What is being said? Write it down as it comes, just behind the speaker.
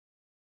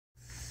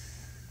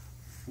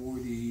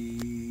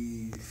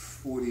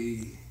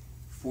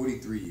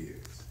43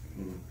 years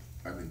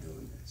I've been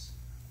doing this.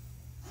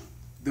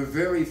 The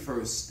very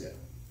first step,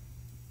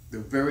 the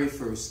very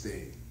first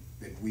thing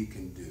that we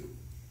can do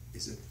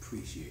is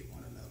appreciate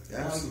one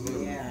another.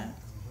 Absolutely. Yeah.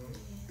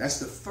 That's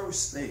the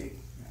first thing,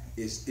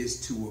 is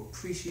to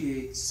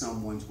appreciate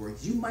someone's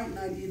work. You might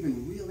not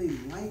even really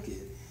like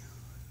it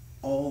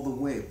all the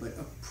way, but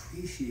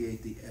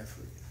appreciate the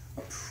effort.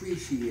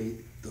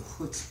 Appreciate the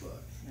chutzpah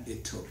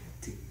it took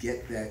to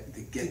get that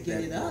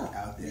work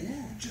out there.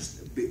 Yeah.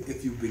 Just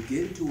if you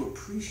begin to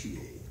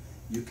appreciate,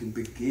 you can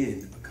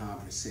begin a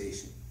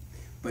conversation.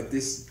 But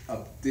this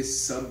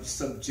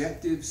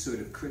subjective sort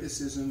of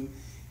criticism,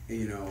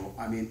 you know,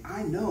 I mean,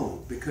 I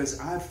know because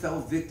I have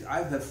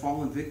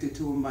fallen victim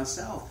to it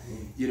myself,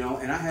 you know,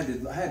 and I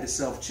had to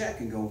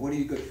self-check and go, what are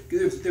you good?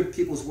 There are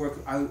people's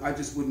work I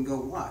just wouldn't go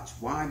watch.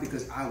 Why?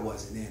 Because I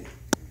wasn't in it.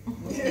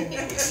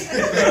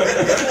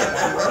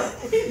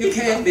 You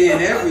can't be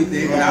in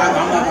everything. But I'm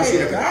not gonna see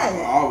the guy. I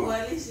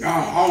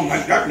don't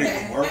like that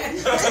nigga's work.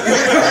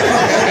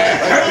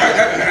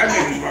 That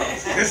nigga's work.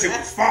 This shit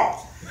was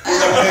false. I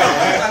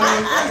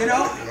mean, you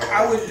know,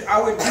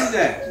 I would do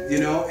that, you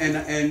know,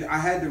 and I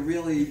had to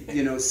really,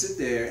 you know, sit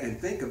there and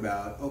think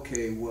about,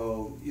 okay,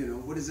 well, you know,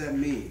 what does that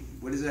mean?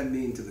 What does that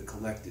mean to the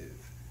collective?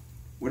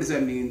 What does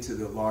that mean to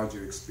the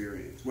larger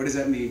experience? What does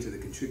that mean to the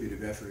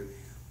contributive effort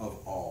of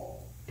all?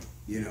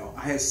 You know,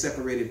 I had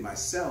separated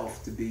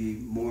myself to be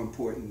more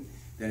important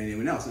than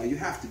anyone else. Now, you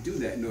have to do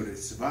that in order to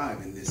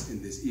survive in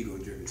this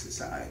ego-driven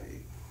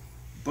society.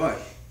 But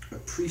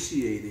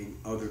appreciating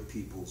other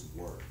people's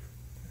work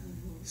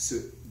so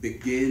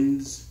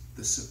begins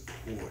the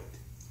support,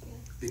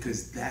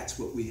 because that's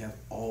what we have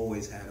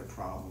always had a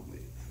problem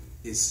with,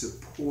 is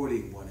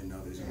supporting one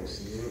another's work.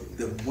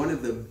 One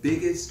of the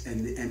biggest,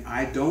 and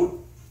I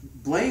don't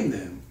blame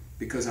them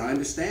because I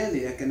understand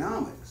the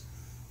economics.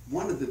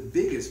 One of the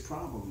biggest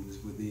problems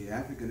with the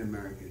African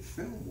American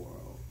film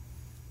world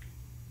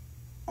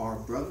are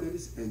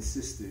brothers and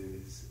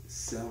sisters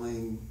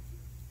selling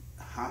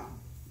hot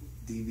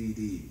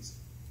DVDs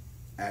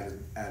out of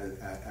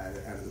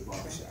the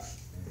barbershop,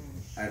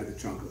 out of the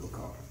trunk of a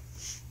car.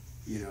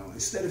 You know,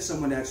 instead of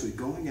someone actually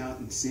going out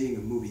and seeing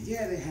a movie,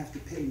 yeah, they have to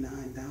pay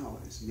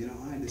 $9. You know,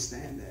 I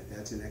understand that.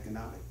 That's an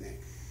economic thing.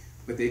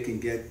 But they can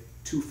get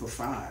 2 for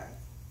 $5,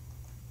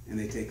 and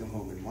they take them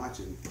home and watch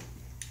them.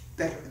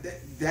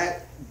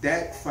 That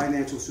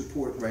financial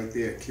support right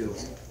there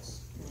kills us.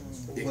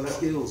 It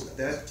kills us.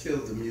 That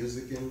killed the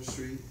music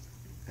industry,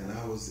 and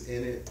I was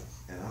in it,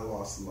 and I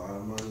lost a lot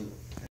of money.